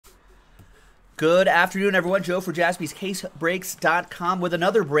Good afternoon, everyone. Joe for JaspysCaseBreaks.com with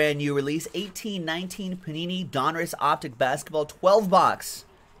another brand new release. 18-19 Panini Donruss Optic Basketball 12-box.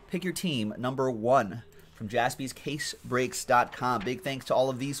 Pick your team, number 1 from JaspysCaseBreaks.com. Big thanks to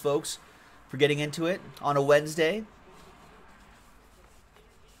all of these folks for getting into it on a Wednesday.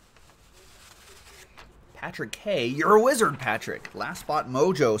 Patrick K. You're a wizard, Patrick. Last Spot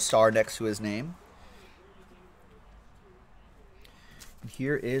Mojo star next to his name.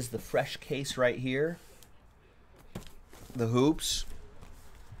 Here is the fresh case right here. The hoops.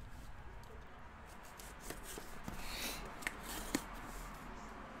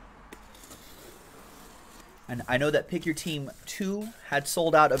 And I know that Pick Your Team 2 had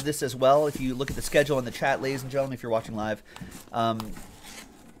sold out of this as well. If you look at the schedule in the chat, ladies and gentlemen, if you're watching live,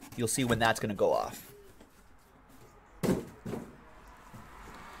 you'll see when that's going to go off.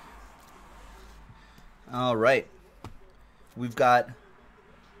 All right. We've got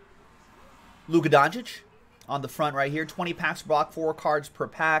Luka Doncic on the front right here. 20 packs per box, 4 cards per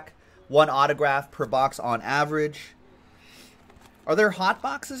pack, 1 autograph per box on average. Are there hot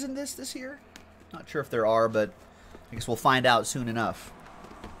boxes in this year? Not sure if there are, but I guess we'll find out soon enough.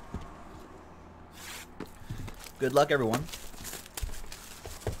 Good luck, everyone.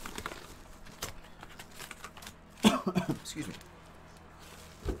 Excuse me.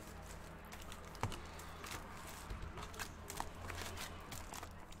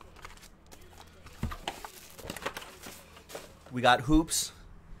 We got hoops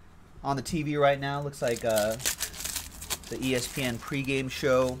on the TV right now. Looks like the ESPN pregame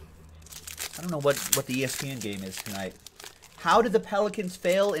show. I don't know what the ESPN game is tonight. How did the Pelicans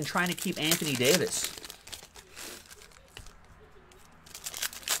fail in trying to keep Anthony Davis?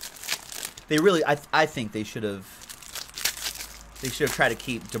 They really, I think they should have tried to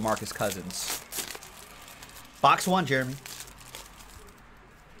keep DeMarcus Cousins. Box 1, Jeremy.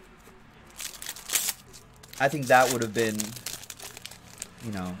 I think that would have been,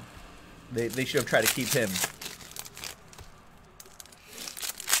 you know, they should have tried to keep him.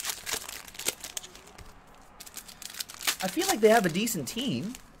 I feel like they have a decent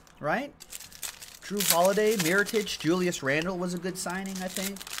team, right? Drew Holiday, Mirotic, Julius Randle was a good signing, I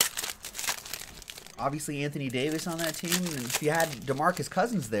think. Obviously, Anthony Davis on that team. And if you had DeMarcus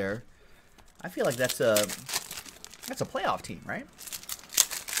Cousins there, I feel like that's a playoff team, right?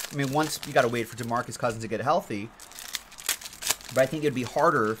 I mean, once you got to wait for DeMarcus Cousins to get healthy. But I think it'd be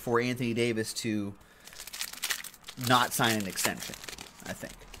harder for Anthony Davis to not sign an extension, I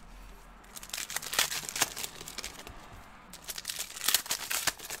think.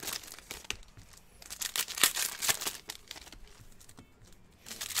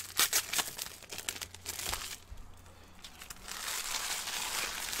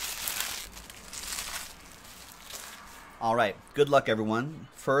 All right, good luck, everyone.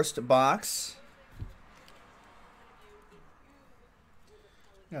 First box.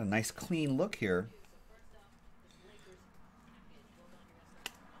 Got a nice clean look here.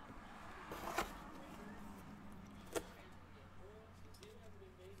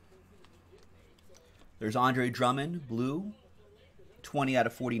 There's Andre Drummond, blue, 20 out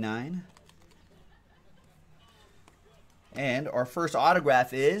of 49. And our first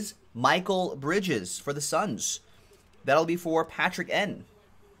autograph is Michael Bridges for the Suns. That'll be for Patrick N.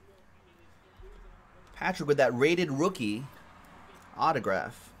 Patrick with that rated rookie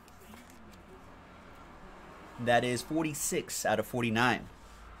autograph. That is 46 out of 49.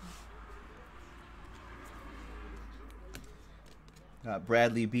 Got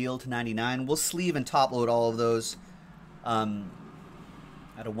Bradley Beal to 99. We'll sleeve and top load all of those at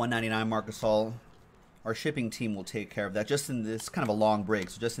a 199 Marcus All. Our shipping team will take care of that. Just in this kind of a long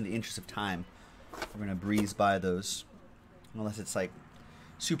break, so just in the interest of time, we're going to breeze by those. Unless it's like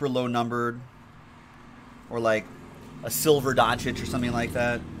super low numbered or like a silver Doncic or something like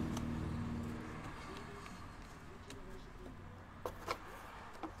that.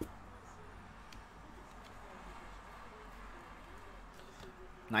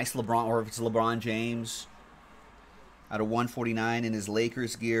 Nice LeBron, or if it's LeBron James out of 149 in his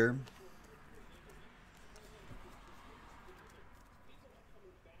Lakers gear.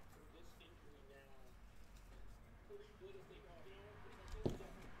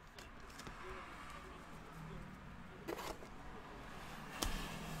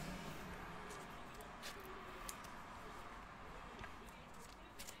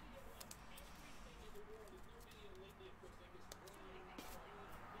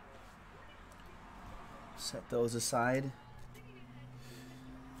 Set those aside.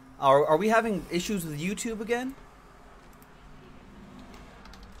 Are we having issues with YouTube again?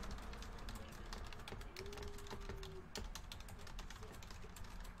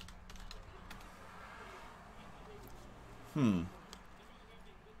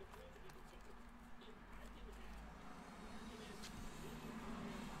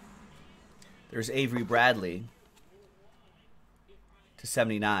 There's Avery Bradley to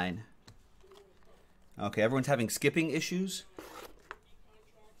 79. Okay, everyone's having skipping issues.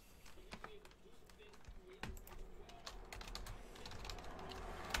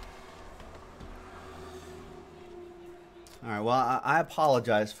 All right, well, I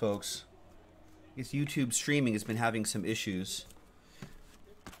apologize, folks. I guess YouTube streaming has been having some issues.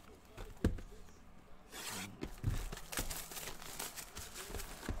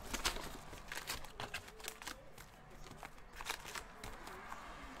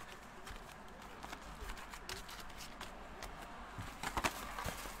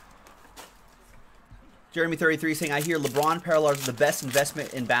 Jeremy33 saying, I hear LeBron parallels are the best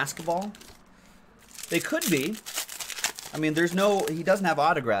investment in basketball. They could be. I mean, he doesn't have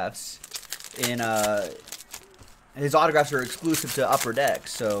autographs. His autographs are exclusive to Upper Deck,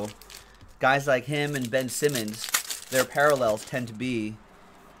 so guys like him and Ben Simmons, their parallels tend to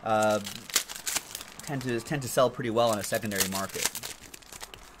sell pretty well in a secondary market.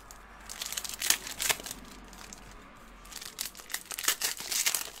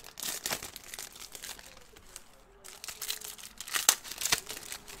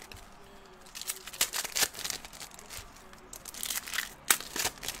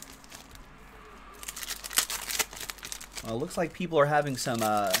 Well, it looks like people are having some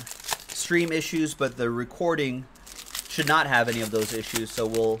stream issues, but the recording should not have any of those issues, so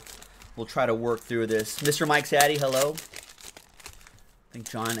we'll try to work through this. Mr. Mike Saddy, hello. I think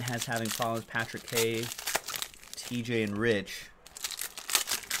John has having problems. Patrick K, TJ, and Rich.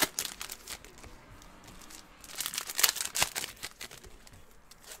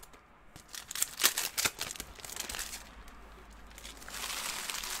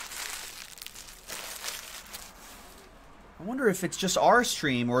 I wonder if it's just our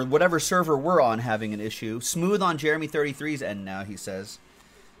stream or whatever server we're on having an issue. Smooth on Jeremy33's end now, he says.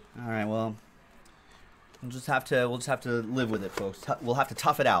 All right, well, we'll just have to live with it, folks. We'll have to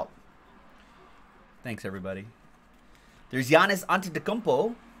tough it out. Thanks, everybody. There's Giannis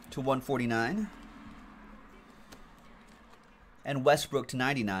Antetokounmpo to 149, and Westbrook to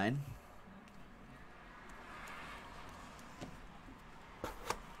 99.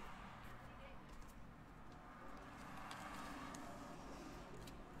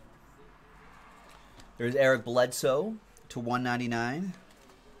 There's Eric Bledsoe to 199.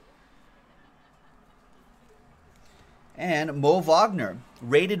 And Mo Wagner,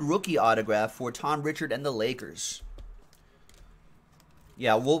 rated rookie autograph for Tom Richard and the Lakers.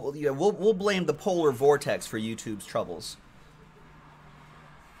 Yeah, we'll blame the polar vortex for YouTube's troubles.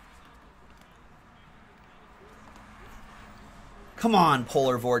 Come on,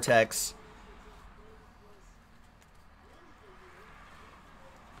 polar vortex.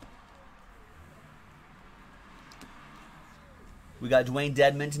 We got Dwayne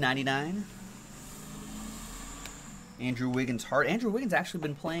Dedmon to 99. Andrew Wiggins Hart. Andrew Wiggins actually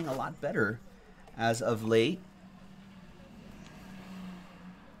been playing a lot better as of late.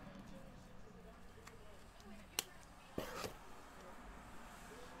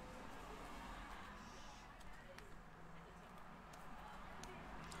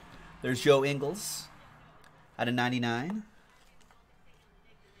 There's Joe Ingles at a 99.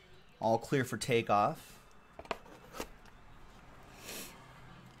 All clear for takeoff.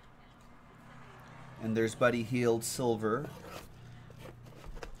 And there's Buddy Hield silver.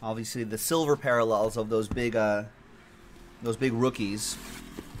 Obviously, the silver parallels of those big rookies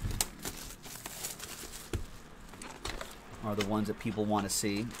are the ones that people want to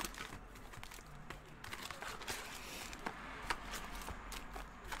see.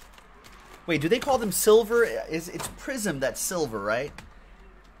 Wait, do they call them silver? It's Prism that's silver, right?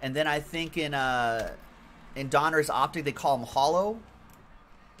 And then I think in Donruss Optic they call them hollow.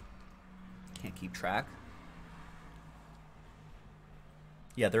 Can't keep track.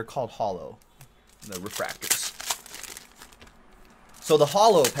 Yeah, they're called hollow, the refractors. So the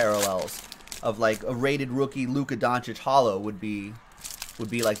hollow parallels of like a rated rookie Luka Doncic hollow would be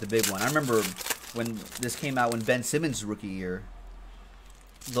like the big one. I remember when this came out, when Ben Simmons' rookie year,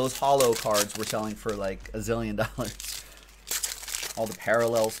 those hollow cards were selling for like $1 zillion. All the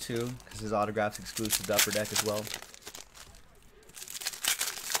parallels too, because his autograph's exclusive to Upper Deck as well.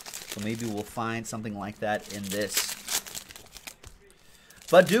 So maybe we'll find something like that in this.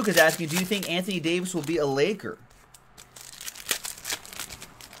 But Duke is asking, do you think Anthony Davis will be a Laker?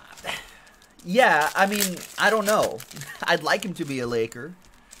 Yeah, I mean, I don't know. I'd like him to be a Laker.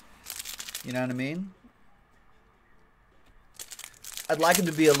 You know what I mean? I'd like him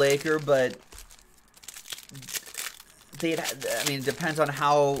to be a Laker, but I mean, it depends on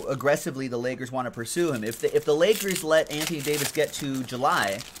how aggressively the Lakers want to pursue him. If the Lakers let Anthony Davis get to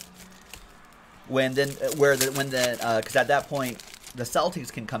July, because at that point the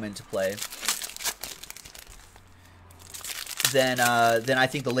Celtics can come into play, then I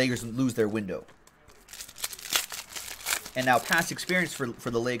think the Lakers lose their window. And now, past experience for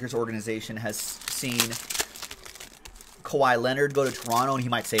the Lakers organization has seen Kawhi Leonard go to Toronto, and he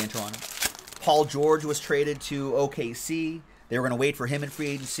might stay in Toronto. Paul George was traded to OKC. They were going to wait for him in free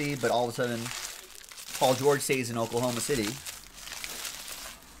agency, but all of a sudden, Paul George stays in Oklahoma City.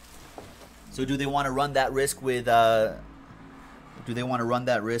 So, do they want to run that risk with? Do they want to run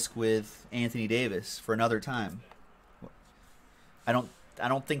that risk with Anthony Davis for another time? I don't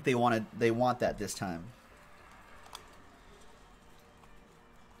think they want to. They want that this time.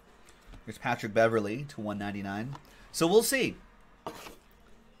 There's Patrick Beverley to 199. So we'll see.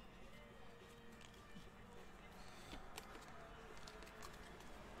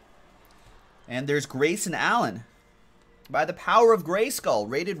 And there's Grayson Allen. By the power of Grayskull,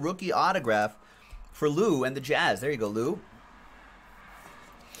 rated rookie autograph for Lou and the Jazz. There you go, Lou.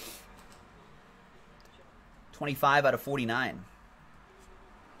 25 out of 49.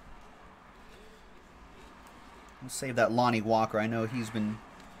 We'll save that Lonnie Walker. I know he's been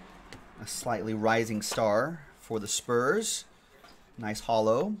a slightly rising star for the Spurs. Nice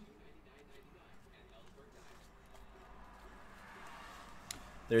hollow.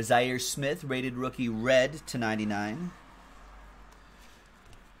 There's Zaire Smith, rated rookie red to 99.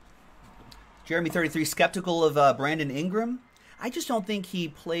 Jeremy 33, skeptical of Brandon Ingram. I just don't think he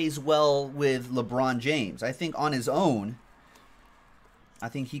plays well with LeBron James. I think on his own, I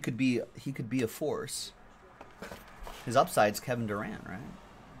think he could be a force. His upside's Kevin Durant, right?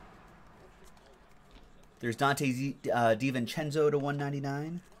 There's Dante DiVincenzo to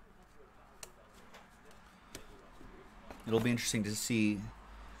 199. It'll be interesting to see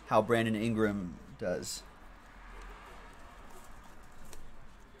how Brandon Ingram does.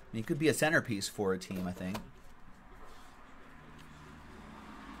 He could be a centerpiece for a team, I think.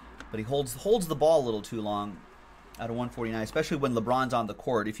 But he holds the ball a little too long out of 149, especially when LeBron's on the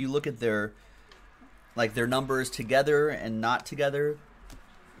court. If you look at their numbers together and not together,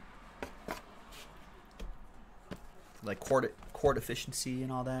 like court efficiency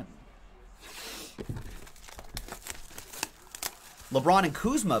and all that. LeBron and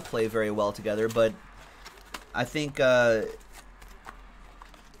Kuzma play very well together, but I think if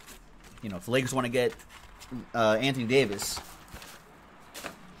the Lakers want to get Anthony Davis,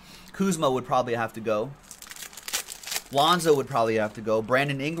 Kuzma would probably have to go. Lonzo would probably have to go.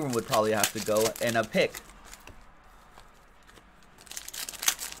 Brandon Ingram would probably have to go, and a pick.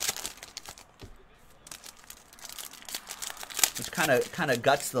 Which kind of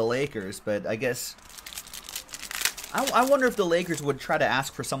guts the Lakers, but I guess I wonder if the Lakers would try to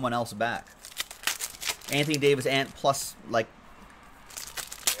ask for someone else back. Anthony Davis and plus like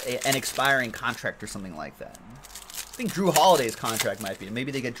an expiring contract or something like that. I think Drew Holiday's contract might be.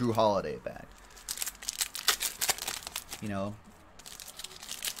 Maybe they get Drew Holiday back.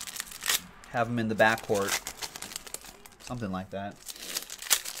 Have him in the backcourt. Something like that.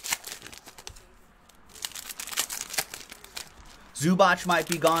 Zubac might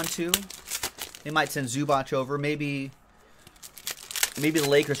be gone too. They might send Zubac over. Maybe the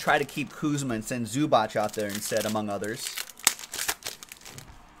Lakers try to keep Kuzma and send Zubac out there instead, among others.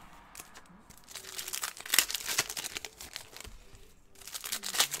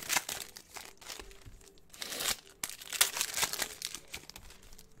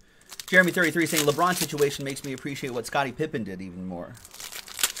 Jeremy 33 saying LeBron's situation makes me appreciate what Scottie Pippen did even more.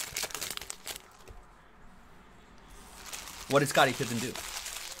 What did Scottie Pippen do?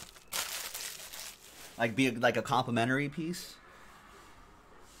 Like be like a complimentary piece?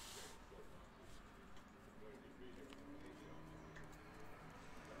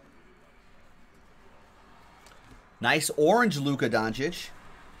 Nice orange Luka Doncic.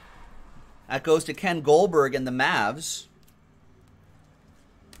 That goes to Ken Goldberg and the Mavs.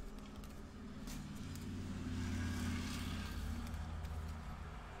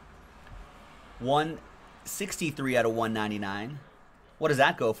 $163 out of 199. What does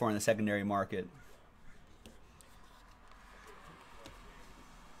that go for in the secondary market?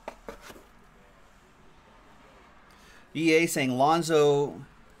 EA saying Lonzo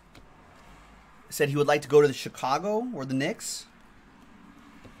said he would like to go to the Chicago or the Knicks.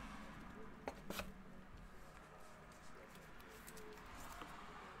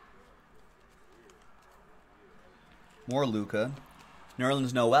 More Luka.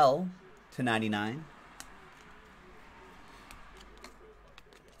 Nerlens Noel to 99.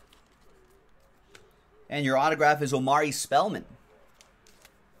 And your autograph is Omari Spellman.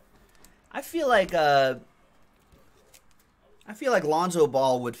 I feel like Lonzo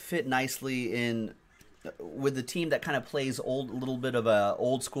Ball would fit nicely in with the team that kind of plays a little bit of a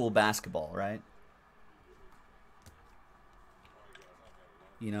old school basketball, right?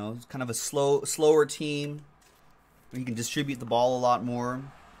 You know, it's kind of a slower team where you can distribute the ball a lot more.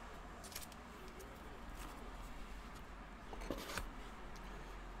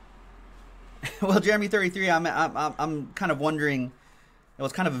 Well, Jeremy 33, I'm kind of wondering. It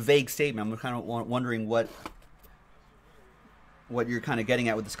was kind of a vague statement. I'm kind of wondering what you're kind of getting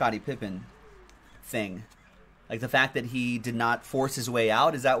at with the Scottie Pippen thing. Like the fact that he did not force his way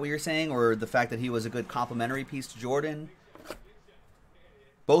out, is that what you're saying? Or the fact that he was a good complementary piece to Jordan?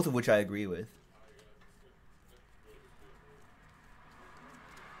 Both of which I agree with.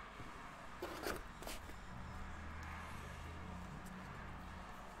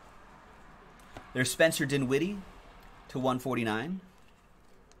 There's Spencer Dinwiddie to 149.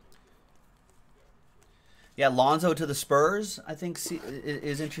 Yeah, Lonzo to the Spurs, I think,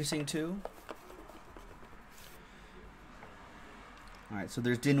 is interesting too. All right, so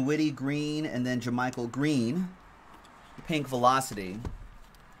there's Dinwiddie green and then JaMychal Green, pink velocity.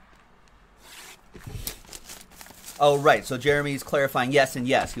 Oh, right. So Jeremy's clarifying yes and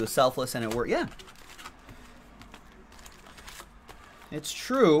yes. He was selfless and it worked. Yeah. It's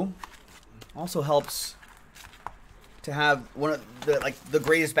true. Also helps to have one of the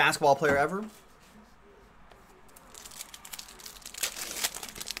greatest basketball player ever.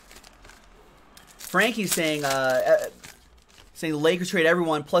 Frankie's saying saying the Lakers trade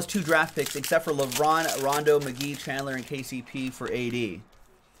everyone plus 2 draft picks except for LeBron, Rondo, McGee, Chandler, and KCP for AD.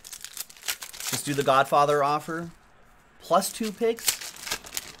 Just do the Godfather offer. Plus 2 picks.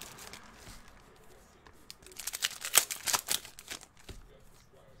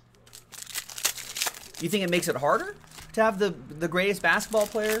 You think it makes it harder to have the greatest basketball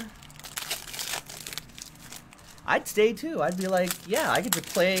player? I'd stay too. I'd be like, yeah, I get to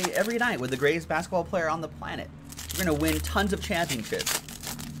play every night with the greatest basketball player on the planet. We're going to win tons of championships.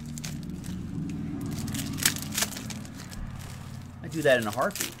 I'd do that in a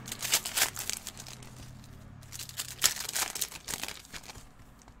heartbeat.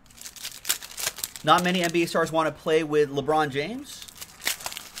 Not many NBA stars want to play with LeBron James.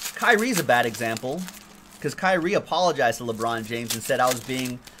 Kyrie's a bad example because Kyrie apologized to LeBron James and said I was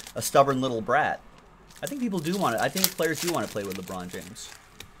being a stubborn little brat. I think people do want to. I think players do want to play with LeBron James.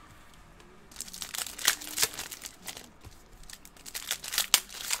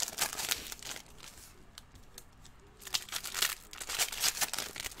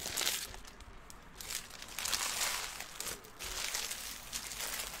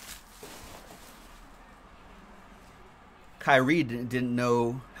 Kyrie didn't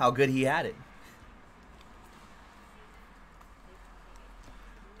know how good he had it.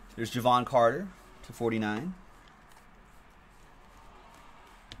 There's Javon Carter to 49.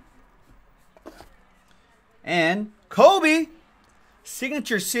 And Kobe,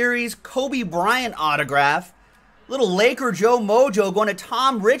 signature series Kobe Bryant autograph. Little Laker Joe Mojo going to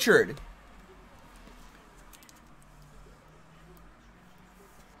Tom Richard.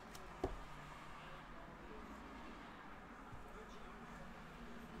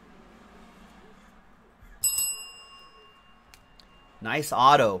 Nice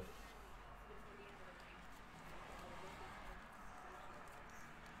auto.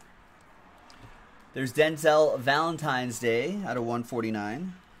 There's Denzel Valentine's Day out of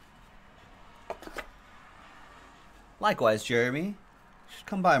 149. Likewise, Jeremy. Should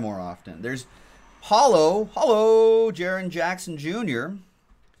come by more often. There's Hollow, Jaren Jackson Jr.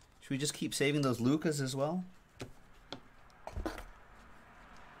 Should we just keep saving those Lucas as well?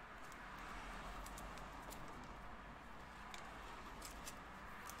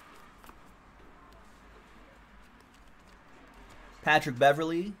 Patrick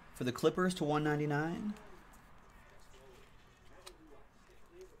Beverly for the Clippers to 199.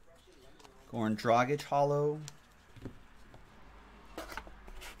 Goran Dragic hollow.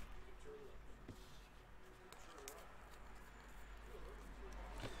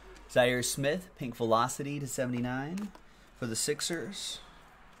 Zaire Smith, pink velocity to 79 for the Sixers.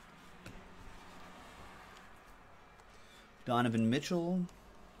 Donovan Mitchell.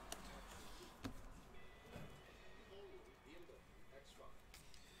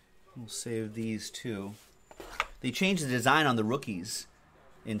 We'll save these two. They changed the design on the rookies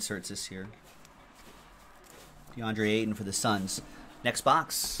inserts this year. DeAndre Ayton for the Suns. Next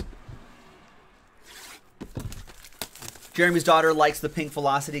box. Jeremy's daughter likes the pink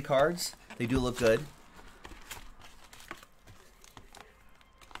velocity cards. They do look good.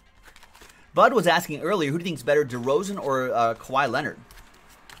 Bud was asking earlier, who do you think is better, DeRozan or Kawhi Leonard?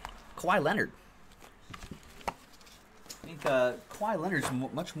 Kawhi Leonard. I think Kawhi Leonard's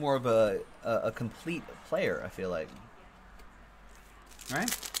much more of a complete player, I feel like. Right?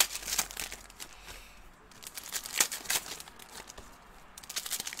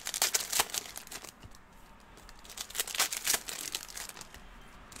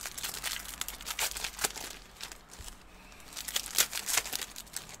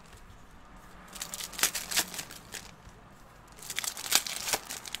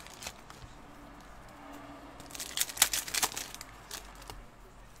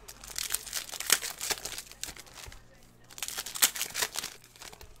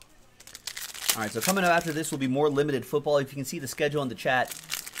 All right, so coming up after this will be more limited football. If you can see the schedule in the chat,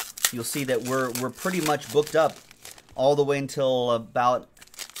 you'll see that we're pretty much booked up all the way until about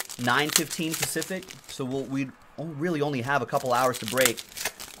 9:15 Pacific. So we really only have a couple hours to break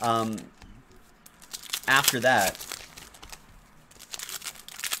after that.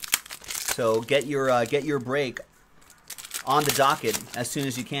 So get your break on the docket as soon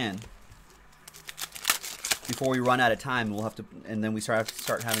as you can before we run out of time. We'll have to, and then we start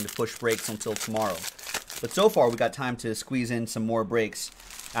having to push breaks until tomorrow. But so far, we got time to squeeze in some more breaks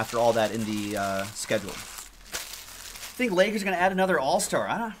after all that in the schedule. I think Lakers are going to add another All-Star.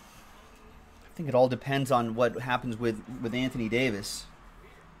 I think it all depends on what happens with Anthony Davis.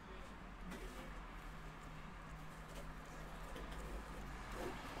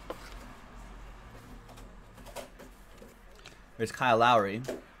 There's Kyle Lowry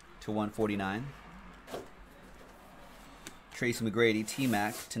to 149. Tracy McGrady,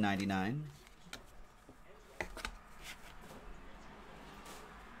 T-Mac to 99.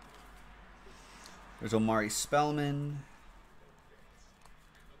 There's Omari Spellman.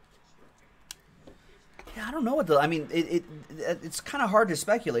 Yeah, I don't know what I mean, it's kind of hard to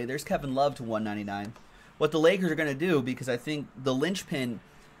speculate. There's Kevin Love to 199. What the Lakers are going to do, because I think the linchpin,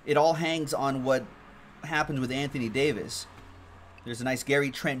 it all hangs on what happens with Anthony Davis. There's a nice Gary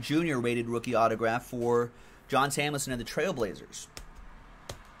Trent Jr. rated rookie autograph for John Samuelson and the Trailblazers.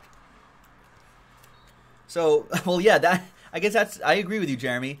 So, well, yeah, I agree with you,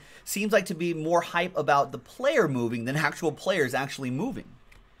 Jeremy. Seems like to be more hype about the player moving than actual players actually moving.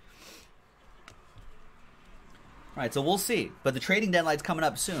 All right, so we'll see. But the trading deadline's coming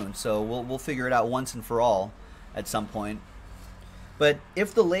up soon, so we'll figure it out once and for all at some point. But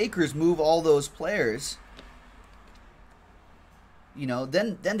if the Lakers move all those players, you know,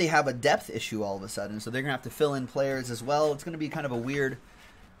 then they have a depth issue all of a sudden. So they're going to have to fill in players as well. It's going to be kind of a weird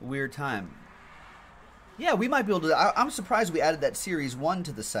time. Yeah, we might be able to. I'm surprised we added that Series 1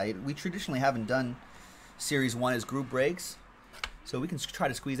 to the site. We traditionally haven't done Series 1 as group breaks. So we can try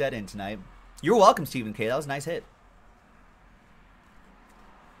to squeeze that in tonight. You're welcome, Stephen K. That was a nice hit.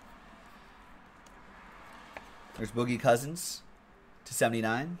 There's Boogie Cousins to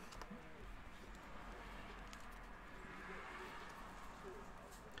 79.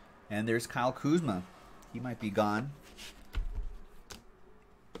 And there's Kyle Kuzma. He might be gone.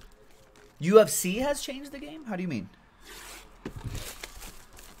 UFC has changed the game? How do you mean?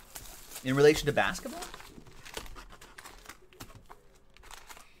 In relation to basketball?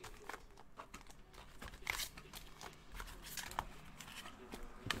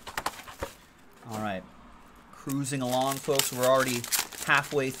 All right. Cruising along, folks. We're already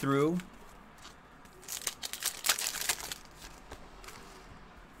halfway through.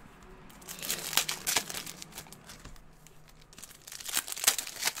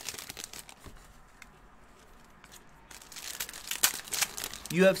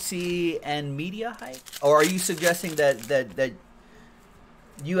 UFC and media hype? Or are you suggesting that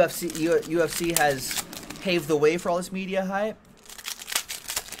UFC has paved the way for all this media hype?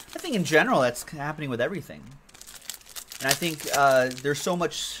 I think in general that's happening with everything. And I think there's so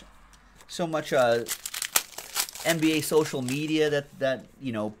much NBA social media that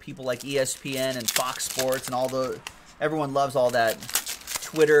you know, people like ESPN and Fox Sports and everyone loves all that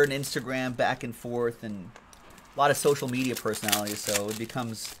Twitter and Instagram back and forth, and a lot of social media personalities, so it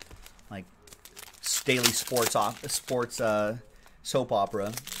becomes like daily sports soap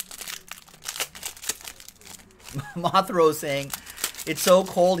opera. Mothro saying, it's so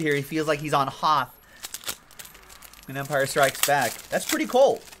cold here, he feels like he's on Hoth in Empire Strikes Back. That's pretty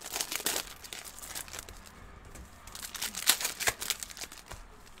cold.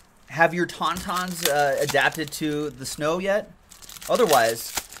 Have your Tauntauns adapted to the snow yet?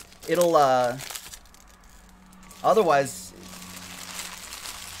 Otherwise, Otherwise,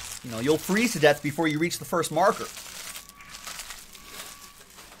 you know, you'll freeze to death before you reach the first marker.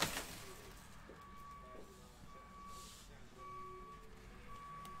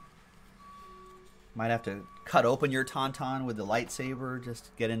 Might have to cut open your Tauntaun with the lightsaber just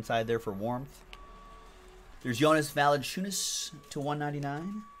to get inside there for warmth. There's Jonas Valanciunas to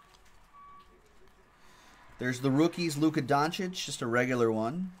 199. There's the rookies, Luka Doncic, just a regular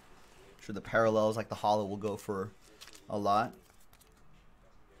one. I'm sure the parallels like the holo will go for a lot.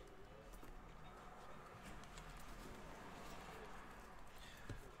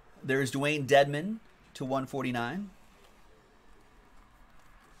 There's Dwayne Dedmon to 149.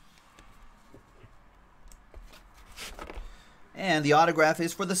 And the autograph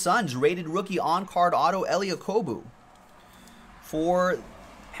is for the Suns. Rated rookie on-card auto Elie Okobo for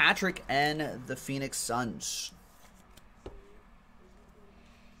Patrick and the Phoenix Suns.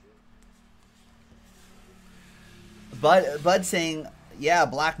 Bud saying, yeah,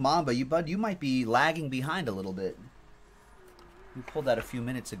 Black Mamba. Bud, you might be lagging behind a little bit. We pulled that a few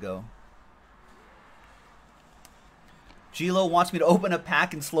minutes ago. Gilo wants me to open a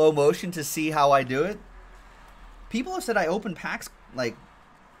pack in slow motion to see how I do it. People have said I open packs, like,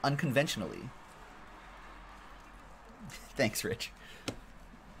 unconventionally. Thanks, Rich.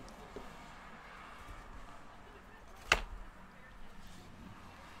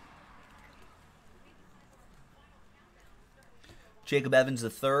 Jacob Evans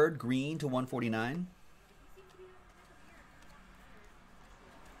III, green to 149.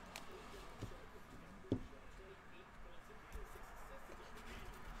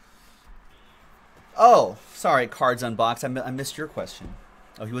 Oh, sorry, Cards Unboxed. I missed your question.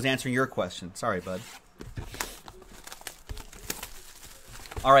 Oh, he was answering your question. Sorry, bud.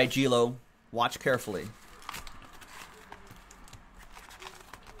 All right, Gilo, watch carefully.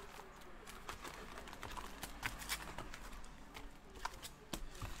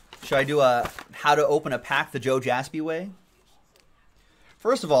 Should I do a how to open a pack the Joe Jaspy way?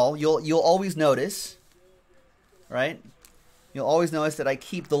 First of all, you'll always notice, right? You'll always notice that I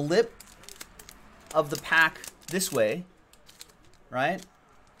keep the lip of the pack this way, right?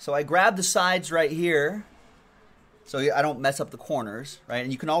 So I grab the sides right here so I don't mess up the corners, right? And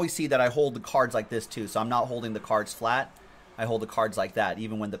you can always see that I hold the cards like this too. So I'm not holding the cards flat. I hold the cards like that,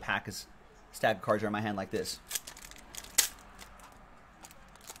 even when the pack is stacked cards are in my hand like this.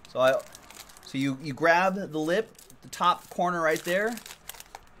 So you grab the lip, the top corner right there,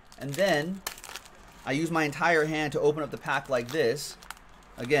 and then I use my entire hand to open up the pack like this.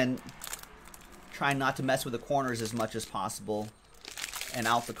 Again, trying not to mess with the corners as much as possible, and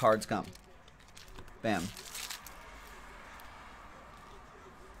out the cards come. Bam.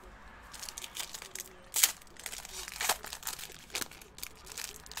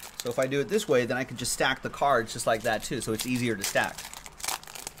 So if I do it this way, then I can just stack the cards just like that too, so it's easier to stack.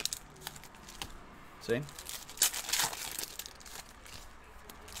 See?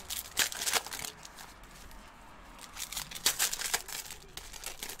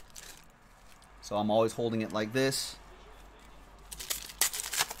 So I'm always holding it like this.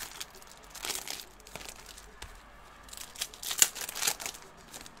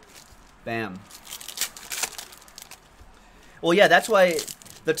 Bam. Well, yeah, that's why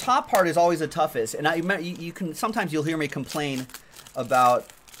the top part is always the toughest. And you can sometimes you'll hear me complain about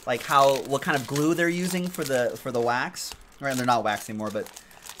like what kind of glue they're using for the wax. Right, they're not wax anymore, but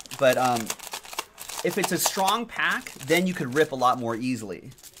if it's a strong pack, then you could rip a lot more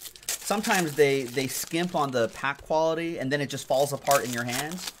easily. Sometimes they skimp on the pack quality, and then it just falls apart in your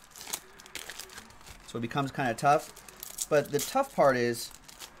hands. So it becomes kind of tough. But the tough part is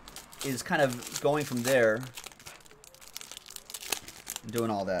kind of going from there and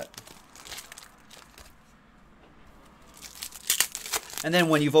doing all that. And then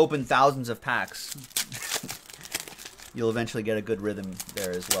when you've opened thousands of packs, you'll eventually get a good rhythm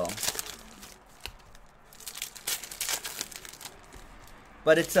there as well.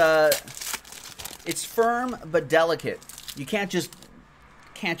 But it's firm but delicate. You can't just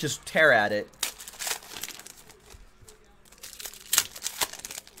tear at it.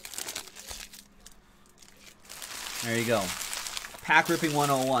 There you go. Pack ripping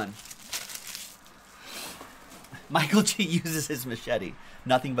 101. Michael G uses his machete.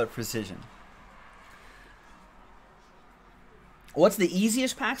 Nothing but precision. What's the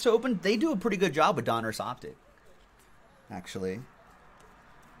easiest packs to open? They do a pretty good job with Donruss Optic, actually.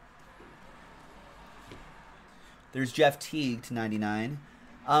 There's Jeff Teague to 99.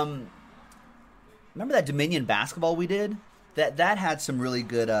 Remember that Dominion basketball we did? That had some really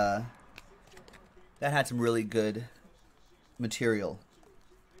good material.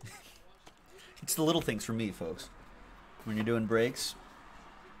 It's the little things for me, folks. When you're doing breaks,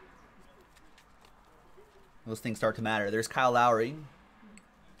 those things start to matter. There's Kyle Lowry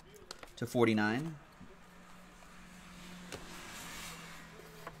to 49.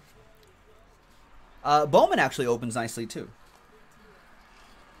 Bowman actually opens nicely, too.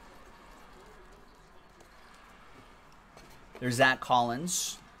 There's Zach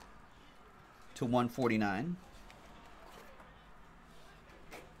Collins to 149.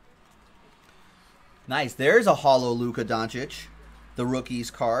 Nice. There's a hollow Luka Doncic, the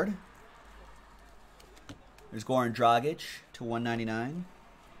rookies card. There's Goran Dragic to 199.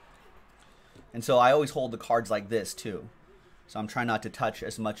 And so I always hold the cards like this, too. So I'm trying not to touch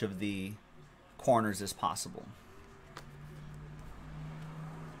as much of the corners as possible.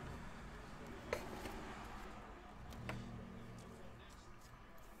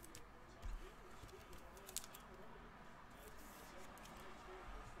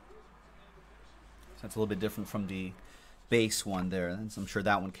 So that's a little bit different from the base one there. And so I'm sure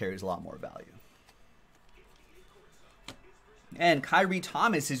that one carries a lot more value. And Kyrie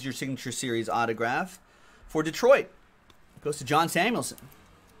Thomas is your signature series autograph for Detroit. It goes to John Samuelson.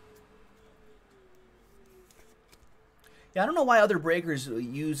 Yeah, I don't know why other breakers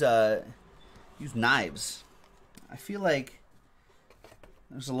use knives. I feel like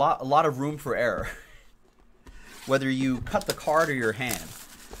there's a lot of room for error. Whether you cut the card or your hand.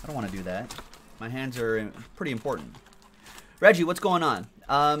 I don't want to do that. My hands are pretty important. Reggie, what's going on?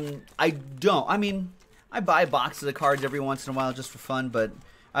 I don't. I mean, I buy boxes of cards every once in a while just for fun, but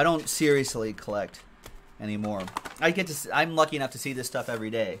I don't seriously collect anymore. I'm lucky enough to see this stuff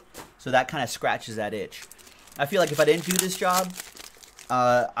every day, so that kind of scratches that itch. I feel like if I didn't do this job,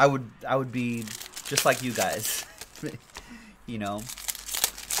 I would be just like you guys, you know,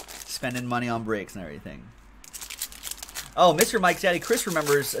 spending money on breaks and everything. Oh, Mr. Mike's daddy Chris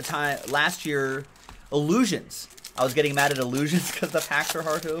remembers a time last year, Illusions. I was getting mad at Illusions because the packs are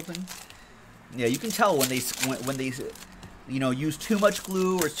hard to open. Yeah, you can tell when they you know, use too much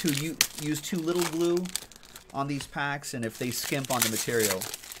glue or use too little glue on these packs, and if they skimp on the material.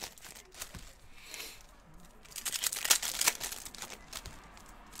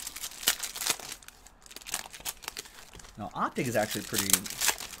 Now, Optic is actually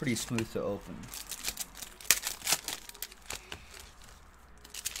pretty smooth to open.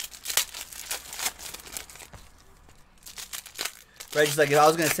 Reggie's like, I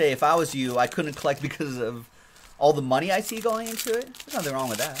was going to say, if I was you, I couldn't collect because of all the money I see going into it. There's nothing wrong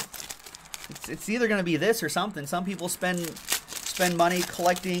with that. It's either going to be this or something. Some people spend money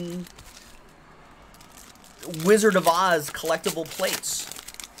collecting Wizard of Oz collectible plates.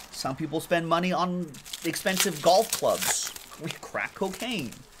 Some people spend money on expensive golf clubs. Crack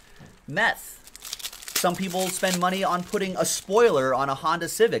cocaine. Meth. Some people spend money on putting a spoiler on a Honda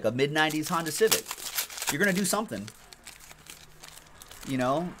Civic, a mid-90s Honda Civic. You're going to do something. You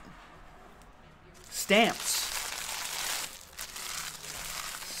know, stamps.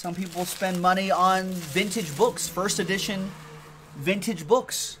 Some people spend money on vintage books, first edition vintage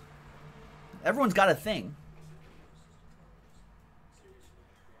books. Everyone's got a thing.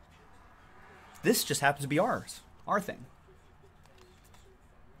 This just happens to be our thing.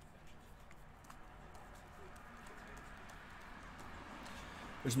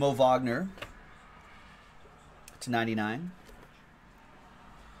 There's Mo Wagner to 99.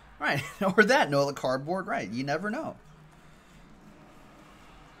 Right, or that Nola cardboard. Right, you never know.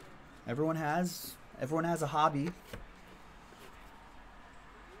 Everyone has a hobby.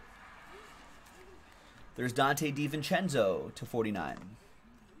 There's Dante DiVincenzo to 49.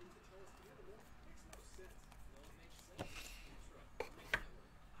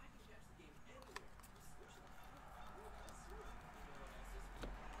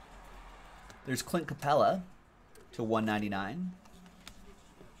 There's Clint Capella to 199.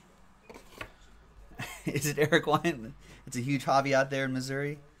 Is it Eric Wine? It's a huge hobby out there in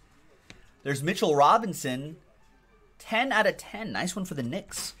Missouri. There's Mitchell Robinson, 10 out of 10. Nice one for the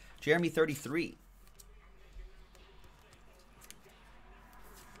Knicks. Jeremy 33.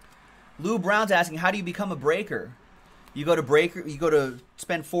 Lou Brown's asking, how do you become a breaker? You go to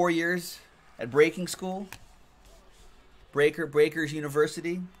spend 4 years at breaking school. Breakers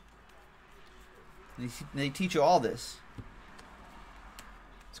University. They teach you all this.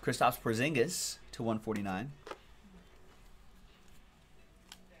 It's Kristaps Porzingis to 149.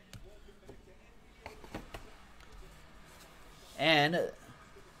 And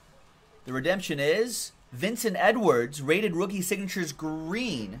the redemption is Vincent Edwards, rated rookie signatures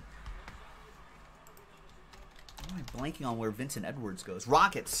green. Why am I blanking on where Vincent Edwards goes?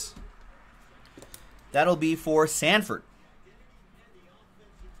 Rockets. That'll be for Sanford.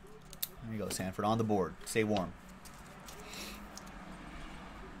 There you go, Sanford, on the board. Stay warm.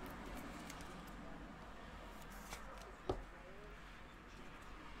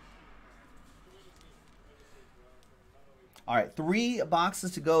 All right, 3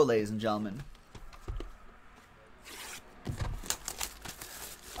 boxes to go, ladies and gentlemen.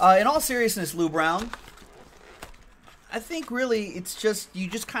 In all seriousness, Lou Brown, I think really it's just, you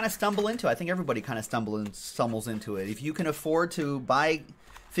just kind of stumble into it. I think everybody kind of stumbles into it. If you can afford to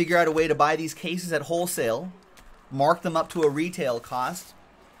figure out a way to buy these cases at wholesale, mark them up to a retail cost,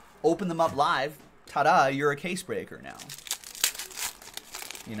 open them up live, ta-da, you're a case breaker now.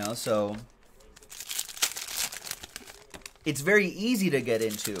 You know, so it's very easy to get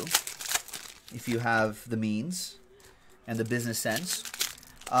into if you have the means and the business sense.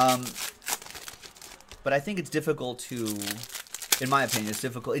 But I think it's difficult to, in my opinion, it's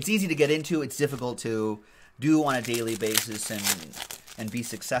difficult. It's easy to get into. It's difficult to do on a daily basis and be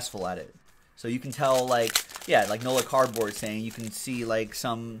successful at it. So you can tell, like, yeah, like Nola Cardboard saying, you can see like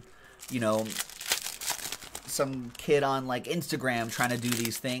some, you know, some kid on like Instagram trying to do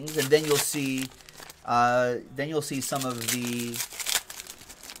these things, and then you'll see some of the,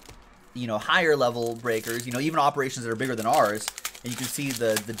 you know, higher level breakers, you know, even operations that are bigger than ours, and you can see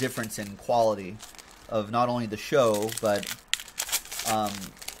the difference in quality of not only the show, but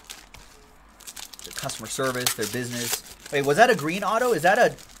the customer service, their business. Wait, was that a green auto? Is that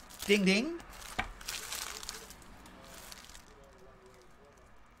a ding ding?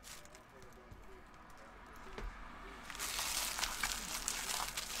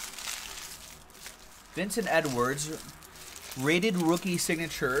 Vincent Edwards, rated rookie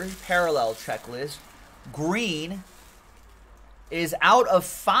signature, parallel checklist. Green is out of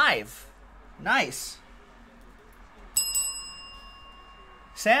 5. Nice.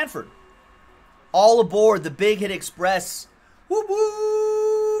 Sanford. All aboard the Big Hit Express. Whoop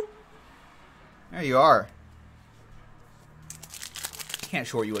whoop. There you are. Can't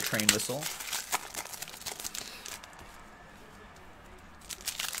short you a train whistle.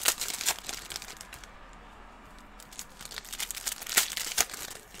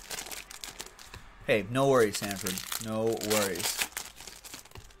 Hey, no worries, Sanford. No worries.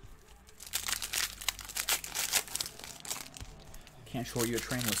 Can't short you a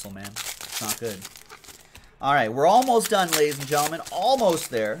train whistle, man. It's not good. All right, we're almost done, ladies and gentlemen. Almost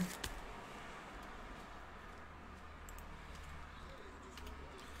there.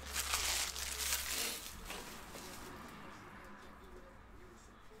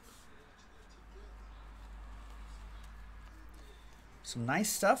 Some nice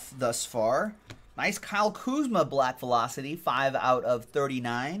stuff thus far. Nice Kyle Kuzma Black Velocity, 5 out of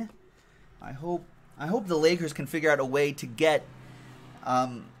 39. I hope the Lakers can figure out a way to get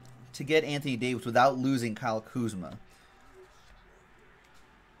Anthony Davis without losing Kyle Kuzma.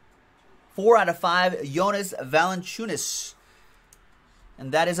 4 out of 5, Jonas Valanciunas.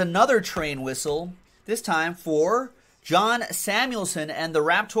 And that is another train whistle, this time for John Samuelson and the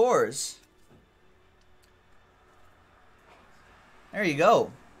Raptors. There you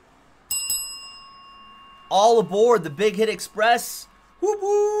go. All aboard the Big Hit Express. Whoop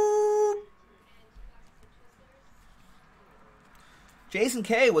whoop. Jason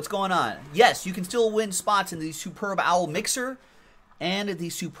K, what's going on? Yes, you can still win spots in the Superb Owl Mixer and the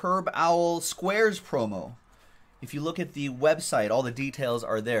Superb Owl Squares promo. If you look at the website, all the details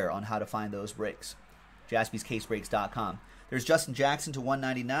are there on how to find those breaks. JaspysCaseBreaks.com. There's Justin Jackson to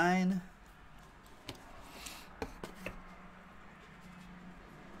 199.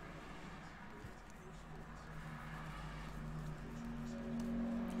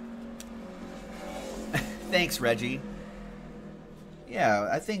 Thanks, Reggie. Yeah,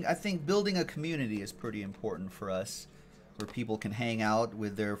 I think building a community is pretty important for us, where people can hang out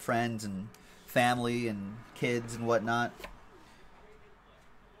with their friends and family and kids and whatnot.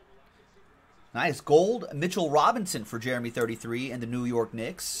 Nice. Gold, Mitchell Robinson for Jeremy 33 and the New York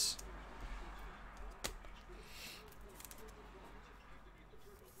Knicks.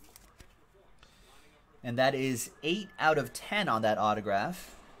 And that is 8 out of 10 on that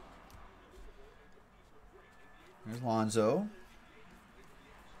autograph. There's Lonzo.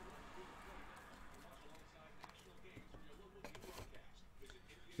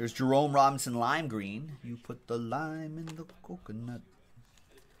 There's Jerome Robinson Lime Green. You put the lime in the coconut.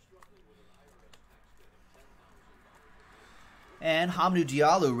 And Hamidou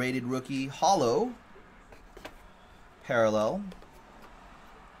Diallo, rated rookie, hollow. Parallel.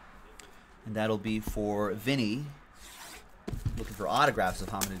 And that'll be for Vinny. Looking for autographs of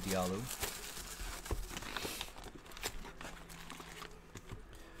Hamidou Diallo.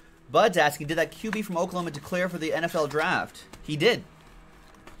 Bud's asking, did that QB from Oklahoma declare for the NFL draft? He did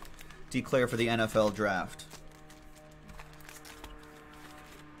declare for the NFL draft.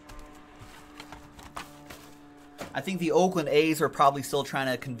 I think the Oakland A's are probably still trying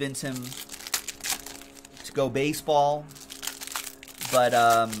to convince him to go baseball. But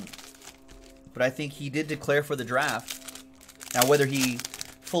I think he did declare for the draft. Now, whether he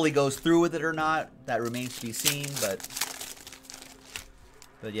fully goes through with it or not, that remains to be seen.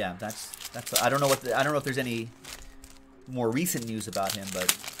 But yeah, that's I don't know if there's any more recent news about him, but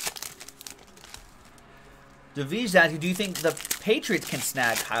Davish asking, do you think the Patriots can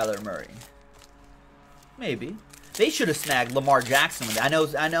snag Kyler Murray? Maybe. They should have snagged Lamar Jackson. I know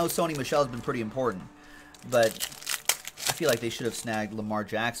Sony Michel's been pretty important, but I feel like they should have snagged Lamar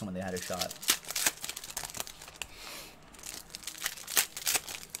Jackson when they had a shot.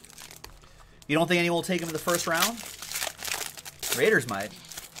 You don't think anyone will take him in the first round? Raiders might.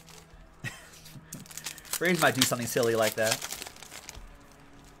 Raiders might do something silly like that.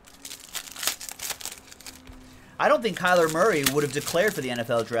 I don't think Kyler Murray would have declared for the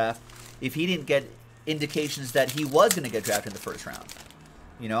NFL draft if he didn't get indications that he was going to get drafted in the first round.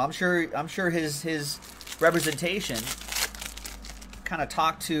 You know, I'm sure his representation kind of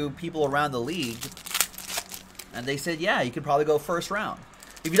talked to people around the league, and they said, yeah, he could probably go first round.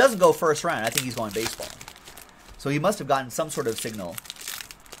 If he doesn't go first round, I think he's going baseball. So he must have gotten some sort of signal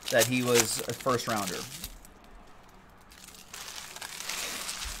that he was a first rounder.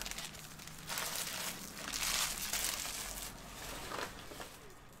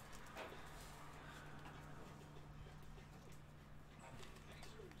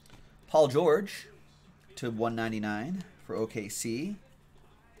 Paul George to 199 for OKC.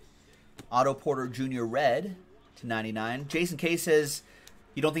 Otto Porter Jr. red to 99. Jason K says,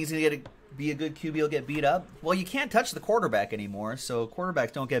 you don't think he's going to be a good QB, he'll get beat up? Well, you can't touch the quarterback anymore, so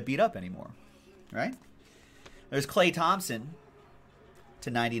quarterbacks don't get beat up anymore, right? There's Klay Thompson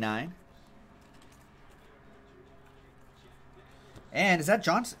to 99. And is that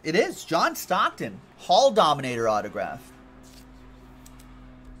John? It is. John Stockton, Hall Dominator autograph.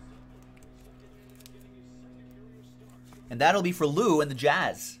 And that'll be for Lou and the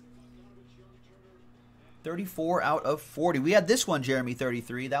Jazz. 34 out of 40. We had this one, Jeremy,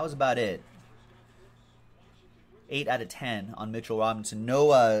 33. That was about it. 8 out of 10 on Mitchell Robinson.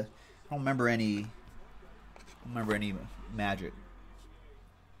 No, I don't remember any Magic.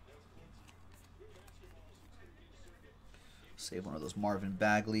 Save one of those Marvin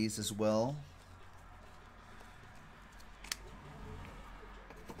Bagleys as well.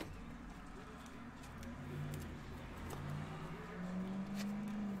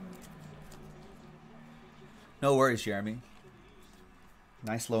 No worries, Jeremy.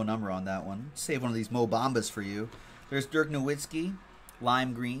 Nice low number on that one. Save one of these Mo Bambas for you. There's Dirk Nowitzki,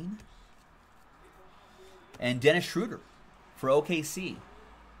 lime green. And Dennis Schroeder for OKC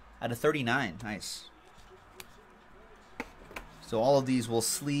out of 39. Nice. So all of these will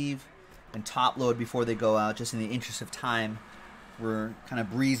sleeve and top load before they go out. Just in the interest of time, we're kind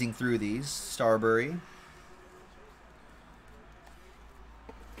of breezing through these. Starbury.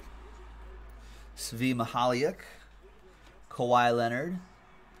 Svi Mahaliuk, Kawhi Leonard.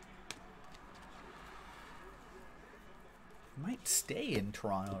 Might stay in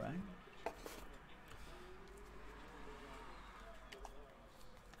Toronto, right?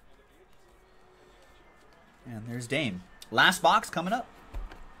 And there's Dame. Last box coming up.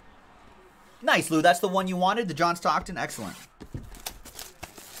 Nice, Lou. That's the one you wanted, the John Stockton. Excellent.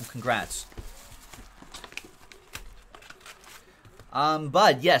 Well, congrats.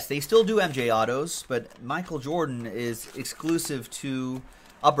 But yes, they still do MJ autos, but Michael Jordan is exclusive to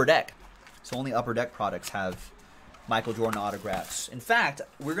Upper Deck. So only Upper Deck products have Michael Jordan autographs. In fact,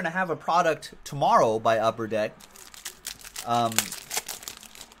 we're going to have a product tomorrow by Upper Deck.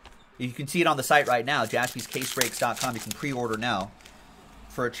 You can see it on the site right now, jaspyscasebreaks.com. You can pre-order now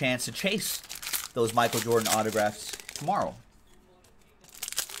for a chance to chase those Michael Jordan autographs tomorrow.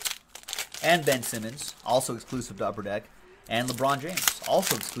 And Ben Simmons, also exclusive to Upper Deck. And LeBron James,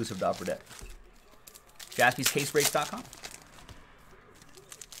 also exclusive to Upper Deck. JaspysCaseBreaks.com.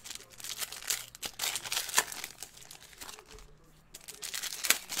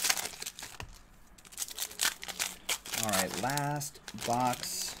 All right, last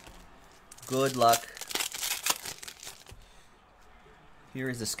box. Good luck. Here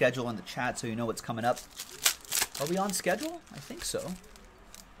is the schedule in the chat so you know what's coming up. Are we on schedule? I think so.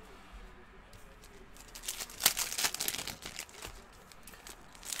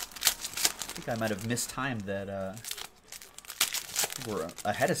 I think I might have mistimed that we're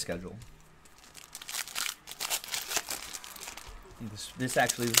ahead of schedule. I think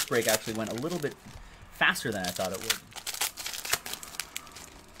this break actually went a little bit faster than I thought it would.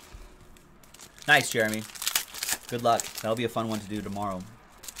 Nice, Jeremy. Good luck. That'll be a fun one to do tomorrow.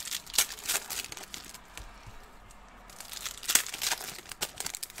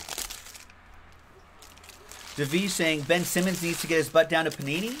 Davish saying Ben Simmons needs to get his butt down to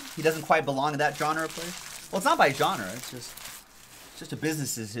Panini. He doesn't quite belong in that genre of player. Well, it's not by genre. It's just just a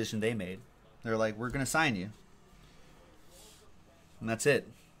business decision they made. They're like, we're going to sign you. And that's it.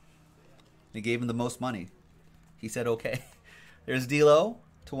 They gave him the most money. He said, okay. There's D'Lo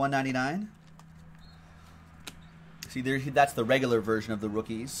to 199. See, there, that's the regular version of the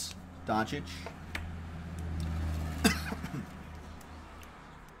rookies. Doncic.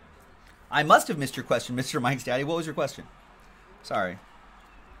 I must have missed your question, Mr. Mike's daddy. What was your question? Sorry. I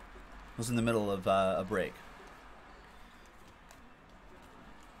was in the middle of a break.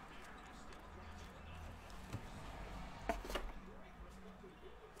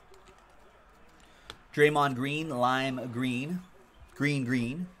 Draymond Green, lime green.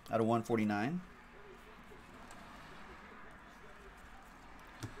 Green out of 149.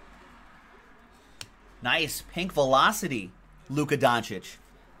 Nice. Pink velocity. Luka Doncic.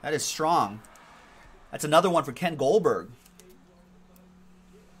 That is strong. That's another one for Ken Goldberg.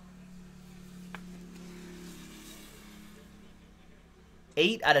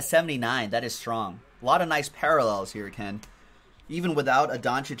 Eight out of 79. That is strong. A lot of nice parallels here, Ken. Even without a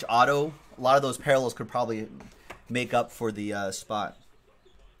Doncic auto, a lot of those parallels could probably make up for the spot.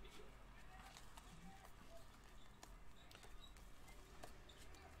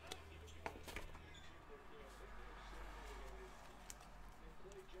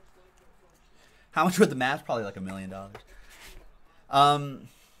 How much would the Mavs? Probably like $1 million. I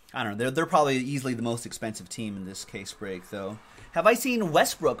don't know. They're probably easily the most expensive team in this case break, though. Have I seen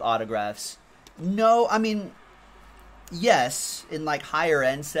Westbrook autographs? No, I mean, yes, in like higher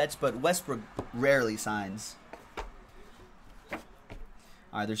end sets, but Westbrook rarely signs. All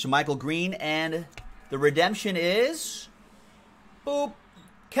right, there's Michael Green, and the redemption is, boop,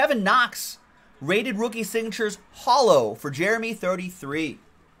 Kevin Knox, rated rookie signatures hollow for Jeremy 33.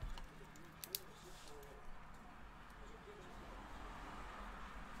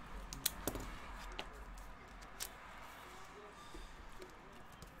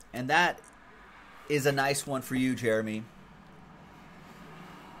 And that is a nice one for you, Jeremy.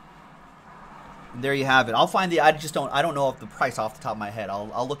 And there you have it. I'll find I don't know the price off the top of my head.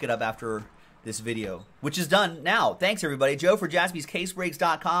 I'll look it up after this video, which is done now. Thanks, everybody. Joe for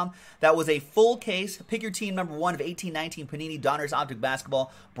JaspysCaseBreaks.com. That was a full case. Pick your team number 1 of 18-19 Panini DONRUSS Optic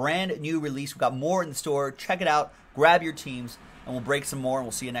Basketball. Brand new release. We've got more in the store. Check it out. Grab your teams, and we'll break some more, and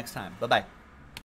we'll see you next time. Bye-bye.